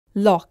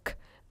Lock.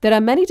 There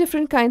are many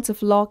different kinds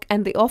of lock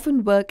and they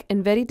often work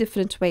in very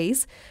different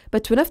ways,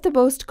 but one of the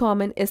most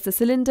common is the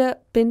cylinder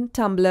pin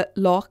tumbler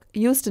lock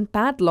used in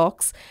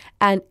padlocks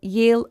and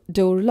Yale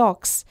door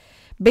locks.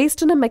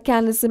 Based on a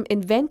mechanism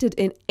invented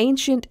in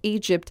ancient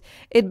Egypt,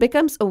 it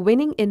becomes a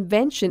winning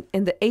invention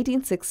in the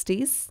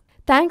 1860s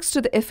thanks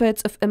to the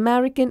efforts of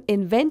American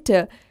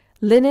inventor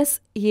Linus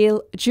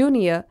Yale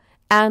Jr.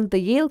 and the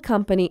Yale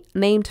Company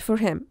named for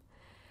him.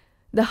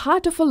 The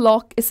heart of a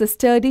lock is a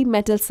sturdy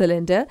metal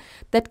cylinder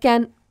that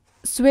can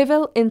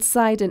swivel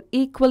inside an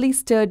equally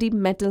sturdy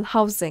metal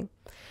housing.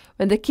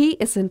 When the key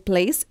is in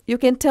place, you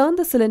can turn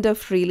the cylinder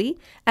freely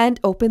and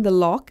open the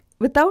lock.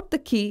 Without the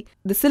key,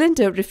 the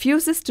cylinder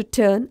refuses to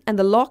turn and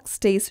the lock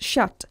stays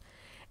shut.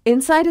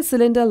 Inside a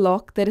cylinder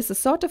lock, there is a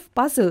sort of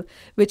puzzle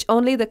which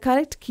only the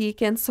correct key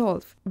can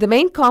solve. The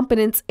main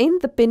components in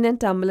the pin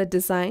and tumbler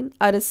design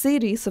are a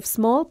series of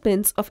small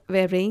pins of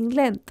varying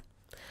length.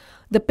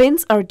 The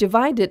pins are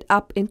divided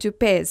up into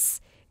pairs.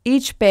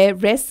 Each pair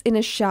rests in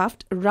a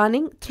shaft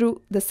running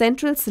through the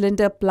central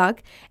cylinder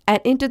plug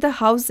and into the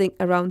housing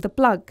around the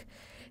plug.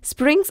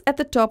 Springs at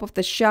the top of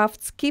the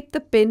shafts keep the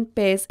pin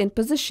pairs in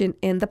position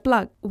in the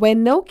plug.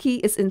 When no key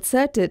is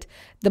inserted,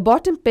 the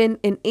bottom pin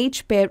in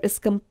each pair is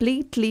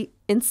completely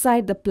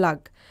inside the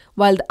plug,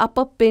 while the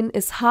upper pin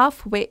is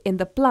halfway in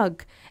the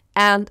plug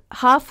and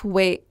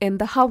halfway in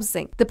the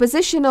housing. The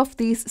position of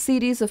these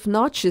series of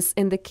notches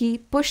in the key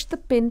push the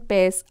pin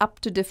pairs up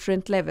to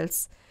different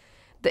levels.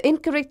 The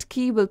incorrect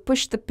key will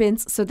push the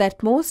pins so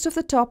that most of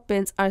the top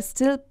pins are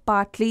still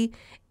partly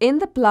in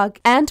the plug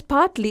and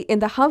partly in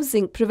the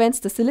housing prevents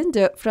the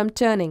cylinder from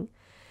turning.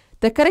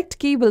 The correct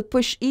key will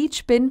push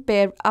each pin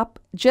pair up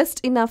just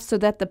enough so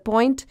that the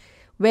point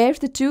where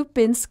the two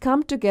pins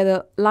come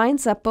together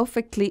lines up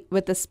perfectly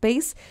with the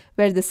space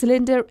where the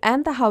cylinder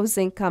and the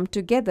housing come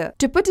together.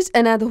 To put it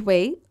another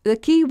way, the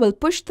key will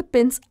push the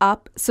pins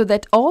up so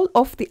that all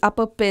of the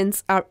upper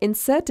pins are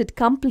inserted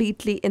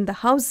completely in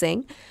the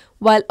housing,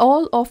 while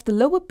all of the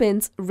lower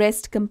pins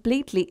rest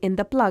completely in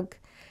the plug.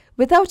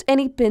 Without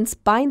any pins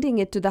binding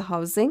it to the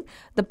housing,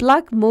 the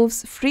plug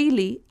moves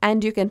freely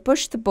and you can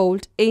push the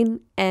bolt in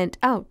and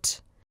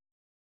out.